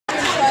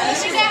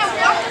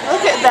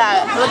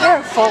Look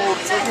at her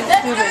folds. Look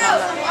at moving on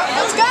them.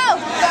 Let's go!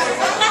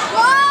 Come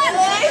on!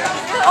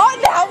 Oh,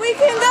 now we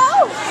can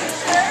go!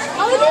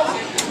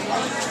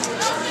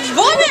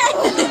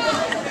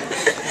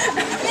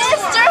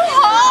 Mr.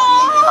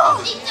 Hall!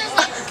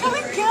 Can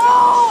we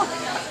go?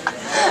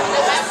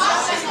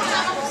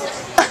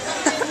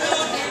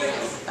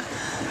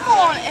 Come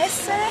on,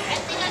 Esther.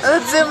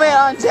 Let's zoom in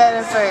on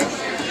Jennifer.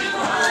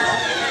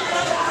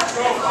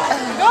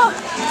 Go!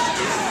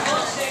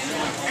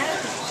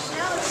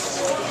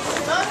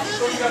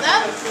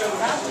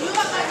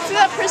 See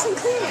that person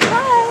cleaning?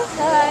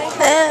 Hi.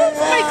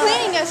 Somebody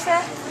cleaning us,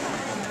 sir.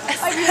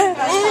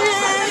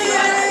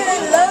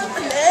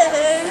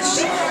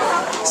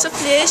 So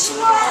flesh.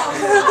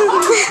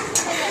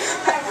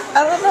 I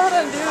don't know what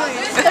I'm doing.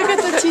 Look at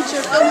the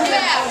teacher.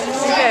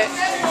 Okay.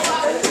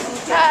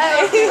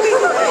 Hi.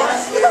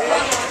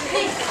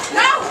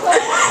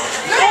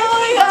 Oh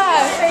my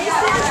god.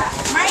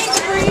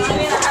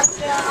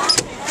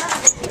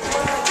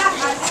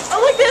 Oh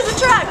look, there's a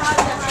truck.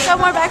 Got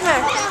more back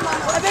there.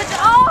 I bet.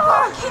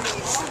 Oh,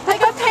 I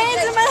got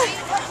pains in my.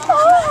 Oh.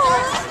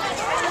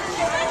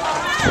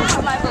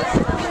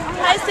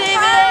 Hi, Steven.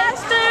 Hi,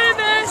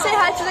 Steven. Say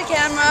hi to the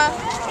camera.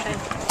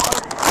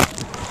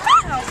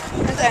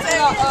 Okay.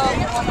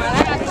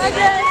 Hi,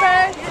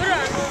 Jennifer.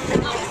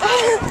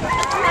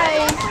 Hi.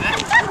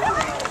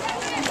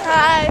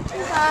 Hi.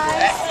 Hi.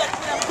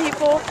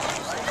 People.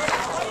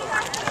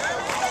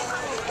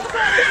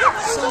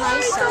 So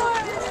nice.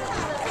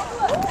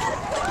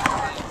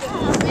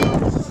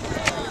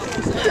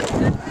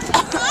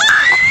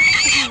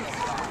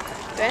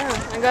 Damn,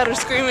 I got her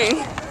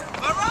screaming.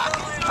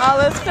 Oh,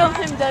 let's film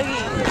him,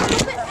 Dougie.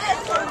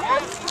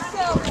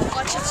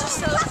 Watch it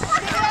yourself.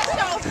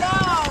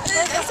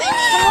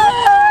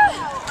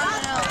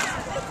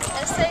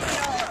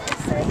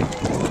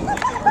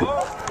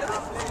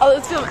 Oh,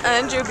 let's film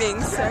Andrew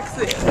being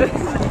sexy.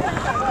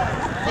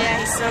 Yeah,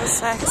 he's so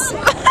sexy.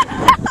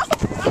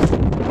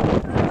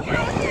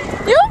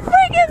 You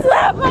freaking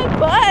slapped my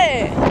butt!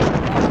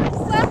 I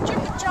slapped your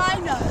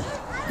vagina.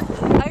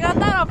 I got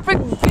that on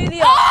freaking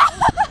video.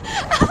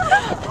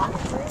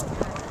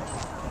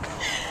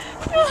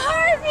 You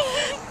hurt me.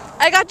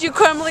 I got you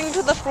crumbling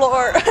to the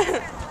floor. I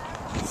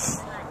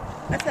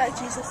feel like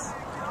Jesus.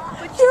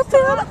 You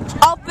feel?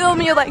 I'll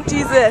film you like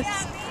Jesus.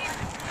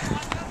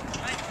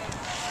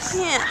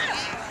 Yeah.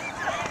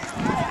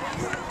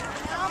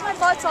 Oh, my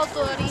butt's all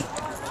dirty.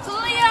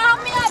 Julia,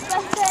 help me out,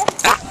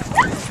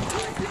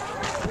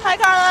 Hi,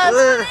 Carlos.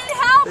 I need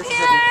help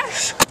here.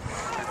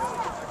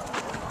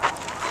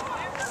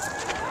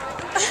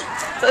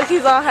 So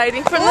he's all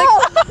hiding from the.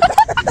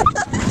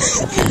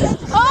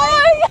 Oh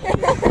my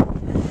God!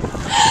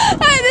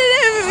 I didn't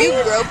even.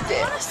 You groped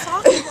it.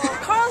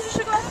 Carlos, you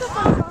should go after the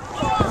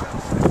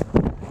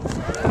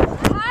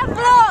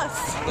Carlos!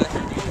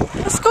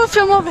 Let's go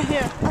film over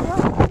here.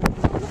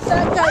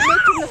 That guy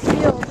making the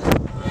field.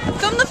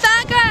 Film the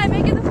fat guy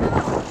making the field.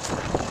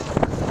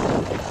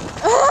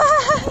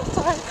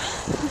 Sorry.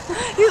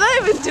 He's not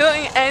even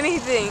doing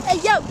anything. Hey,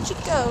 yo,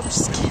 Chico,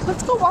 just kidding.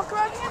 Let's go walk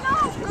around here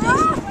now,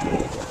 girl.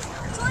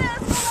 Julia,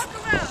 let's go walk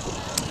around.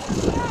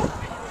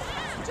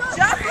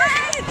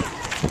 Jocelyn!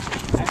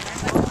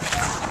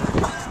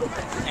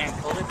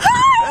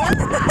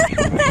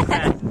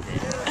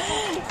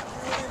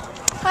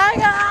 Hi,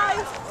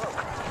 guys.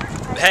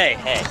 Hey,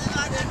 hey.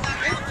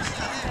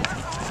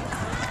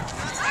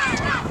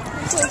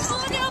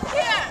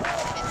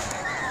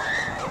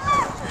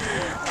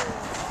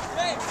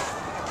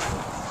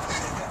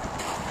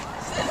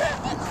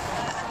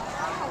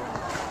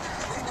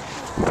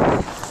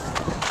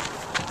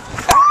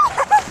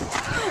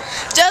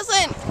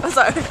 Jocelyn! I'm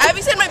sorry. Have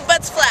you said my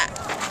butt's flat?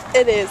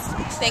 It is.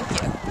 Thank you.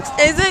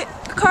 Is it,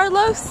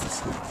 Carlos?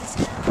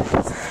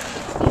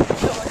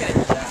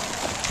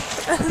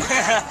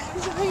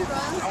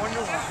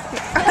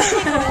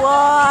 Take a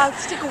walk.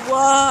 Take a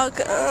walk.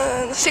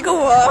 Take a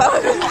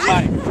walk.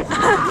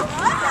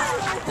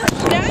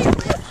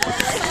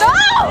 No!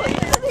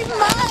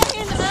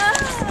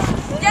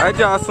 Hi,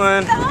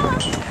 Jocelyn.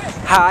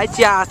 Hi,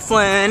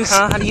 Jocelyn.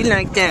 Huh? How do you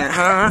like that,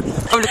 huh?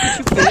 Oh, look at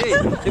you big.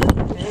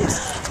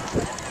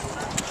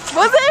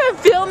 Wasn't even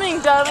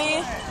filming,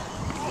 dummy.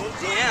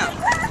 Damn.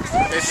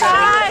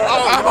 Hi.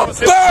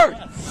 Bird!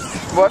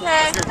 What?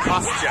 Okay.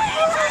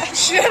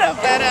 Shut up,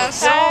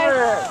 badass.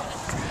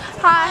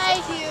 Hi.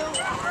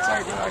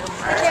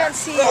 I can't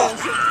see you.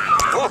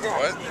 What? I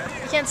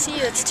can't see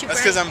you. It's too bright.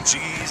 That's because I'm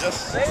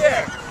Jesus. I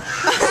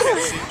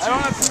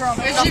don't have to run.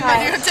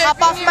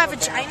 Hop off my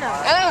vagina. I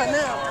don't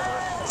know.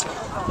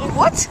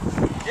 What?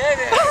 I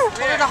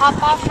wanted to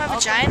hop off my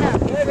vagina.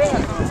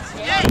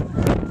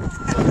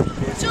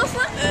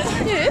 Jocelyn?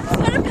 Yes?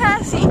 What a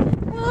passy.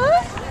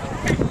 What?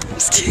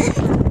 Just kidding.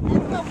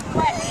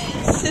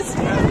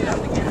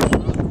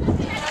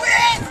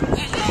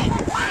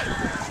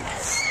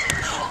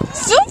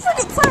 So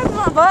freaking tight in my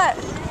butt.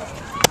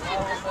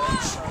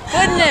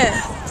 Goodness.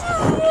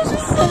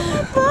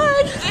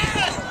 Bud.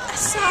 I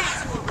saw.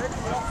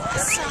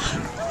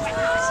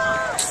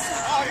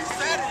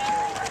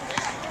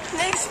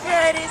 Next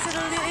Friday's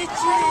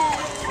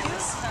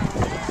religious.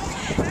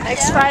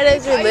 Next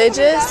Friday's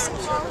religious.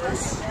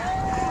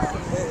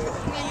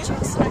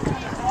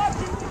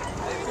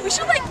 We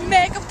should like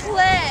make a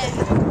play.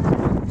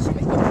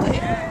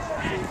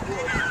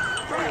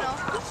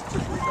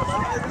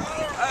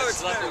 Oh,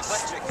 it's like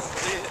electric.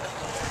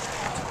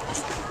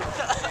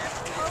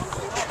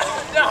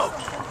 No!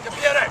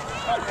 Computer!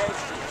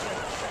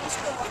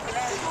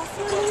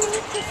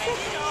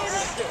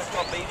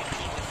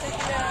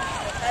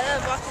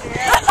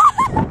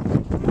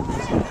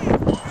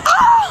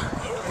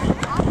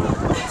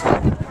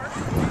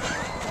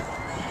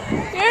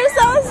 You're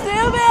so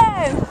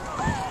stupid!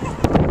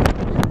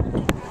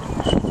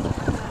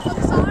 I'm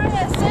sorry, I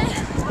said.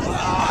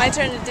 My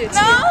turn to do it. No!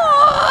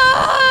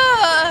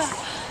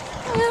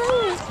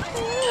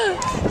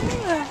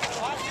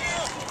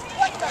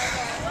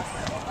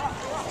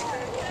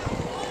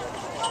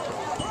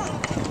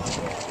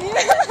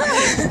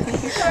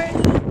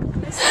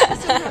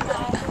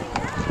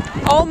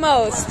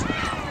 Almost.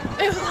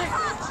 It was like.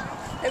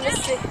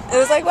 It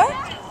was like what?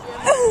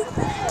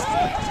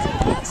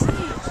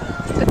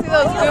 Look at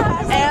those good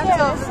ants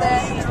over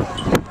there.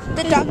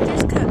 The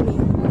doctors cut me.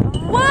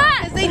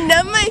 What? They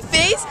numb my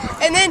face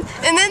and then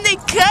they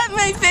cut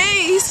my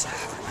face.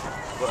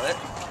 What?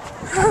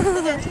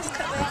 The dentist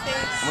cut my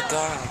face. Oh my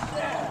god.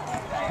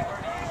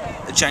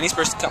 The Chinese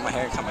person cut my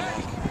hair and cut my neck.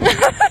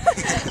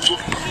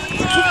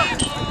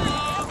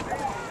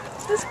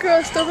 This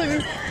girl still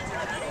me.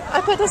 I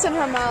put this in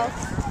her mouth.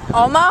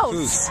 Almost.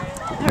 Who's?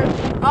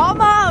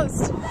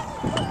 Almost.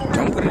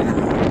 Don't put it in.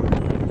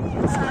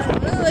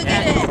 Look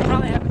at it.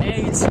 Probably have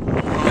AIDS.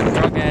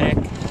 Drug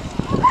addict.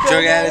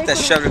 Drug addict that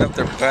shoved it up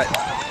their butt.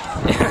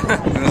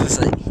 And it was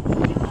just like.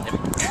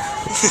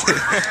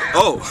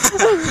 Oh.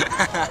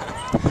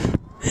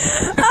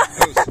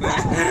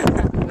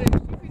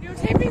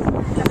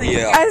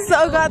 Yeah. I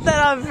so got that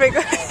on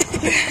video.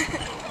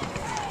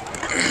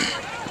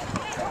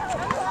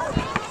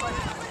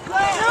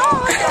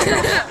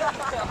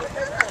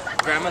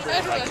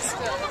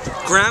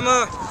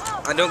 Grandma,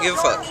 I don't give a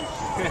fuck.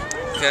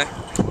 Okay?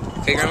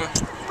 Okay, Grandma?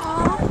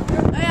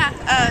 Oh yeah.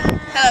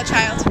 Hello,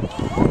 child.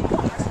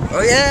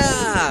 Oh,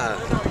 yeah!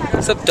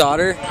 What's up,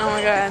 daughter? Oh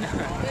my god.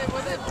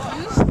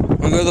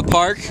 Wanna go to the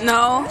park?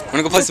 No.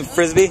 Wanna go play some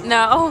frisbee?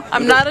 No.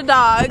 I'm not a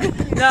dog.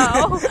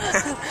 No.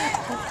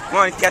 Come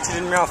on, you catch it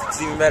in your mouth. It's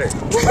even better.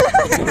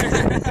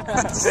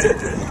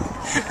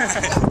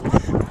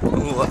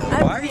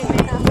 Why?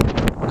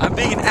 I'm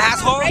being an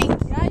asshole?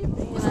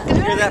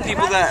 You hear that,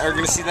 people that are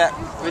gonna see that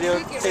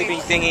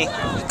videotaping thingy?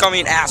 Call me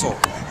an asshole.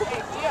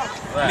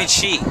 I mean,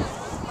 she.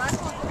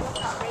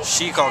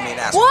 She called me an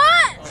asshole.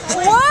 What?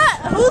 What?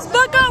 Whose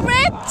butt got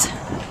ripped?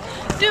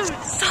 Dude,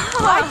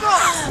 stop.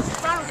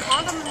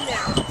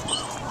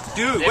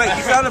 Dude, wait,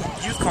 you found a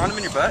used condom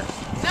in your butt?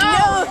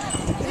 No.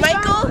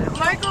 Michael,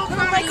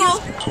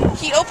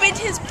 he opened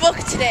his book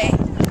today.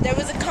 There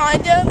was a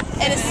condom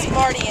and a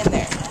Smartie in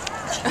there.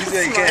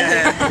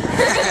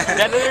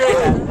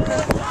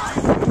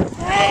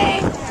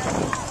 Hey.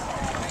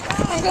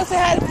 I'll go say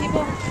hi to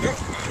people.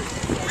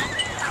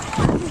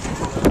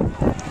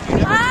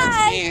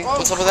 Hi.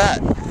 What's up with that?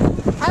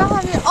 I don't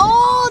have your.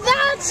 Oh,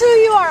 that's who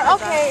you are.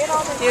 Okay.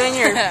 You and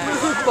your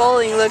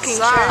bowling looking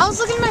shirt. I was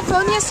looking at my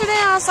phone yesterday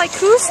and I was like,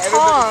 who's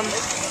Tom?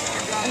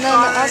 And then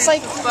I was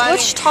like,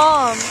 which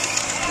Tom?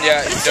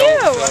 Yeah, It's you.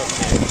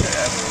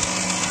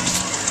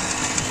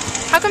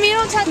 How come you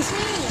don't text me?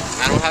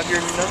 I don't have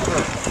your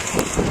number.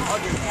 I'll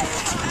give it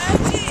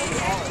to you.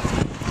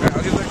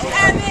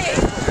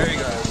 There you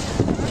go.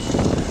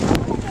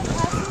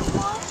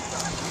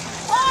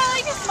 Oh, I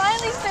like your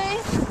smiley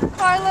face,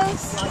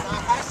 Carlos.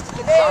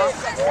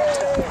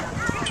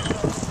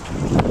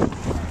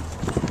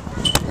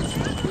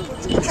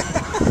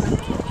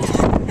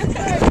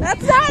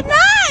 That's not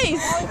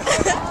nice!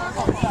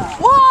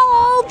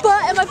 Whoa,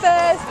 butt in my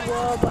face.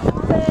 Whoa, butt in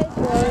my face.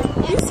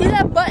 Whoa. You see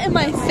that butt in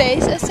my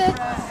face, I said?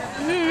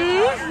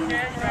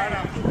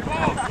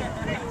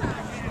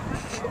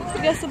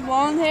 You got some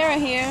blonde hair right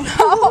here.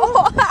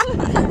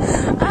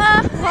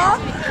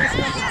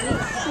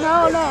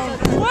 No.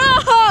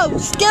 Whoa,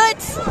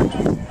 skillets!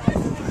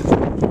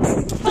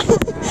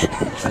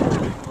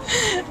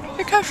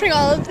 You're covering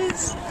all of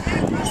this.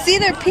 See,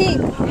 they're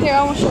pink. Here,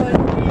 I want to show it.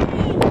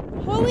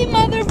 Holy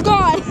Mother of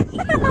God!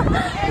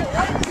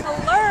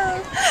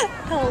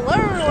 Hello,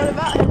 what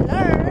about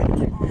hello?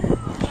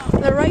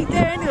 They're right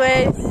there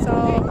anyway, so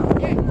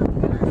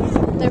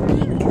they're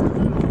pink.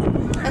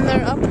 And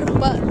they're up her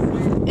butt,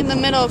 in the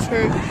middle of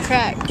her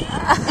crack.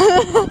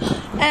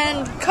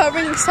 And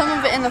covering some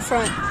of it in the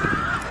front.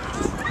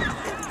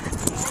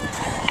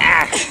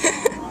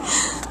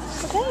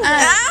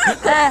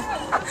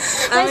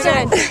 I'm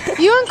good.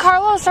 You and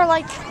Carlos are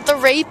like the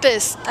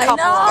rapist couple.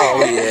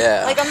 Oh,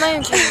 yeah. Like, I'm not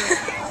even kidding you.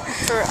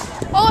 For real.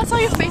 Oh, I saw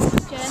your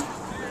Facebook, Jen.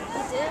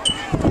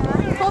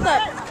 Hold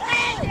up.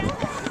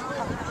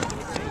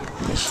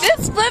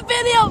 This flip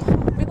video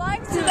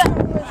belongs to the.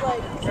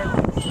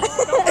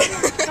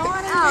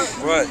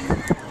 What?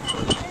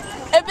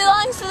 It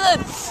belongs to the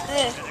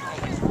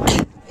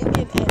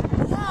Indian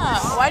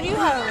Why do you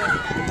have it?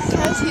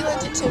 Because he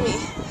lent it to me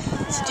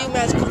to do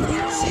magical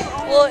things.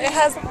 Well, it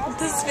has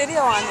this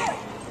video on it.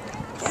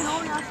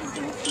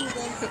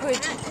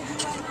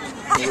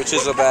 Which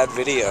is a bad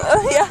video.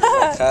 Oh,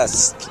 yeah.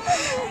 Cussed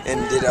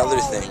and did other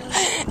things.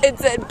 It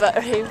said butt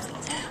rape.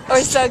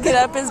 Or stuck it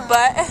up his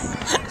butt.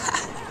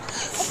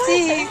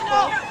 See?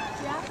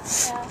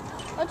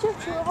 Don't you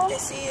have two of them? I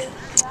see you.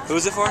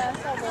 Who's it for?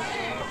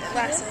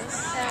 Glasses.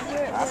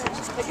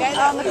 The guy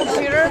on the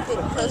computer? Put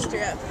a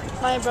poster up.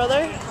 My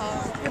brother?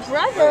 Your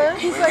brother?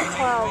 He's like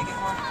 12.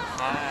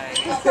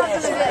 He's not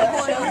gonna get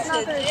one. He's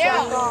not gonna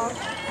get long.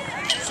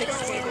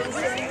 16. Look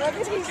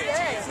at he's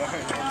there.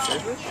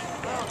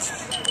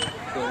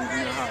 You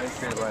know how they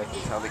feel like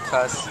how they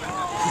cuss.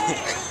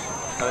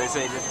 How they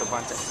say just a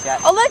bunch of shit.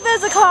 Oh, look,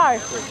 there's a car.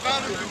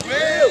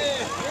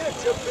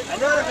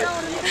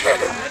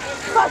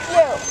 Fuck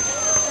you.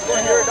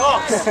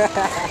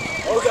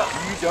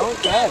 You don't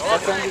cuss.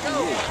 That's under you.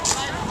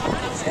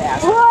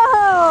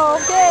 Whoa,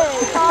 okay,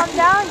 calm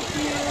down,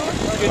 you.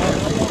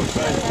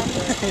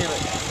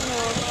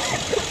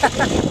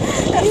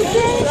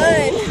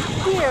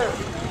 Here.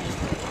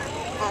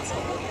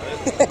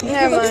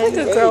 Never mind. Like a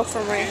girl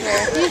from right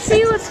here. Do you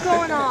see what's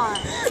going on?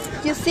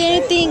 Do you see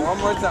anything One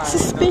more time.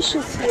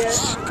 suspicious here?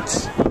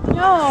 No,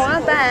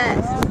 not that.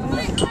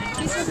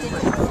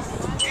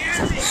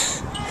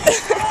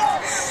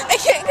 I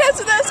can't cuss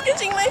without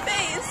sketching my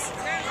face.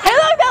 Hey,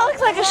 look, that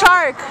looks like a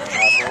shark.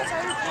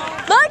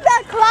 Look,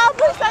 that cloud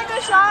looks like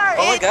a shark.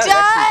 Oh my It God,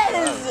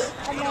 does.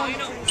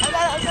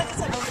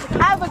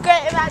 Have a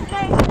great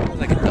imagination.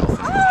 Like a dolphin.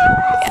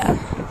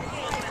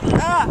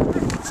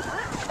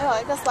 Oh,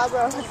 I guess slap her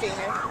on her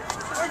finger.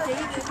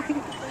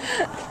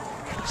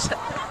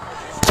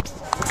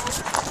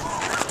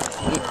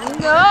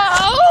 No!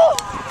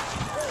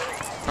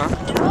 Huh?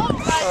 Oh,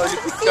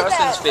 look at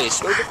Justin's face.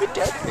 Oh, look at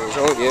that face.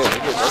 Oh, yeah,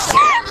 look at this.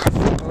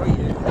 Oh,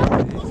 yeah.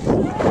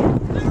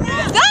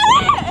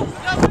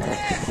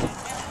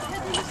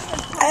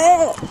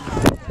 Oh,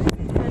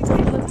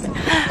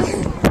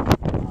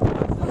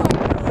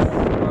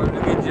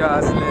 look at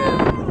Jocelyn.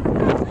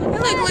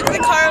 Look at the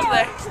car over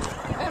there.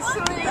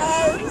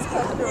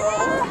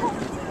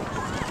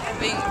 I'm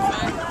being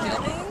fun.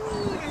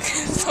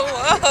 So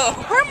low.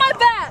 Hurt my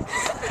back.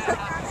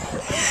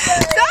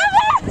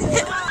 Stop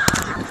it!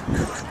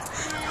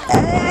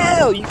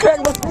 Ow, you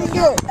cracked my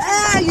finger.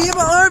 Ah, you hit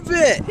my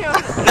armpit.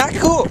 Not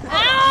cool.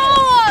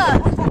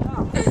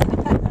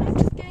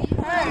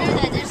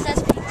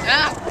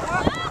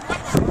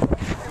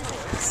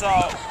 So,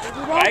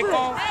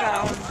 Michael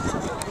found...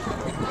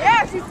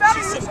 Yeah, she found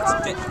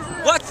it.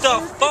 What the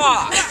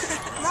fuck?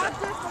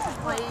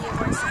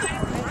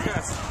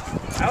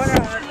 I wonder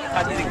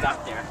how did it got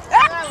there.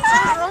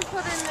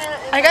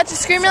 I got to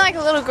screaming like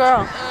a little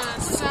girl. I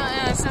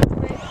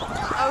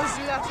was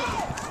doing that too.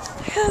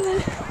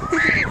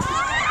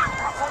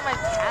 Hold my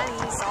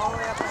panties all the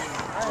way up.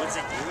 What's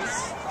it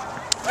used?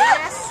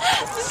 Yes.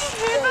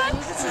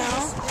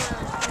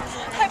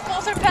 I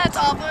pulled her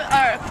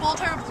pulled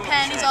her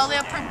panties all the way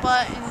up her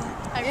butt, and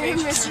I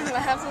raped her. The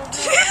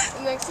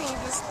next thing you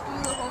just do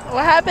the whole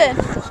What happened?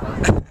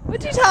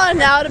 What'd you tell her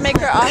now to make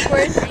her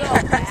awkward?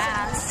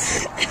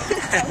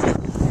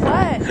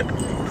 What?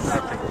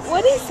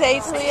 What did he say,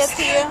 Talia,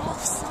 to you?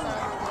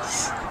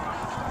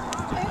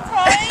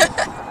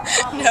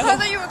 No. I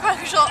thought you were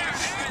crying.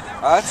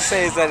 All I have to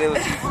say is that it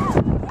was...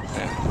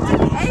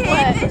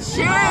 What?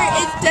 Sure,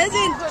 it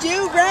doesn't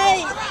do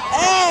right.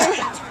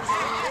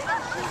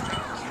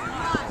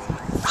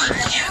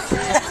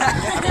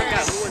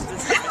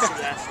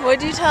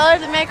 What'd you tell her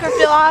to make her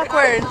feel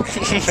awkward?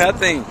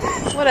 Nothing.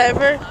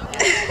 Whatever.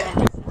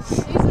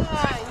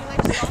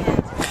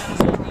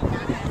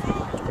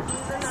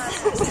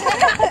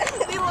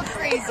 They look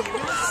crazy. They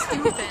look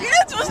stupid. You're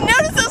not supposed to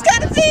notice those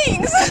kind of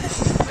things.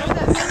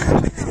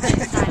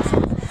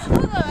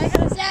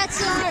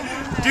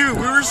 Dude,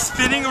 we were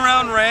spinning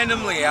around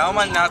randomly. How am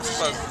I not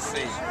supposed to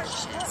see?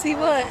 See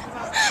what?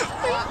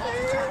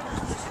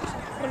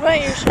 What about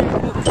your shirt?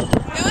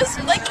 It was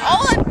like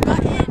all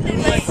unbuttoned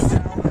and like.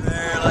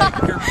 There, like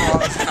your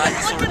mom's kind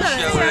of sort of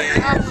showing.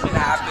 It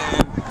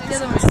happened.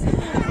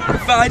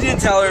 If I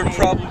didn't tell her,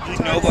 probably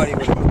nobody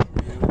would.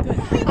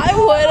 I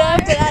would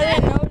have, but I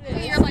didn't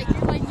notice. You're like you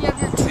have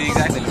your See,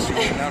 exactly. She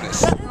didn't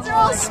notice. They're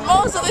all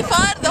small, so they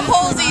fall out of the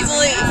holes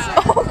easily.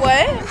 Oh,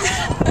 what?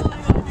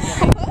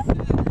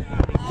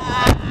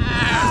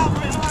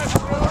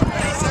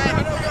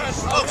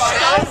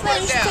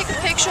 You should take a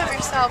picture of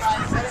yourself.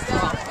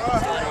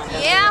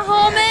 Yeah,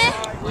 homie.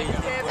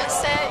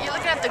 That's it. You're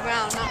looking at the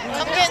ground.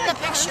 Come get in the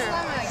picture.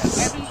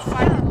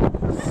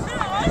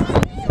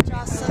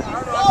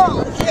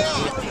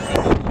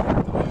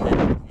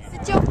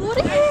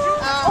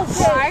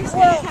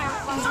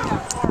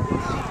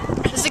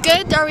 Is it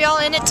good? Are we all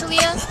in it,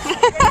 Talia?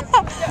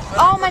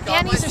 Oh, my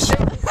panties are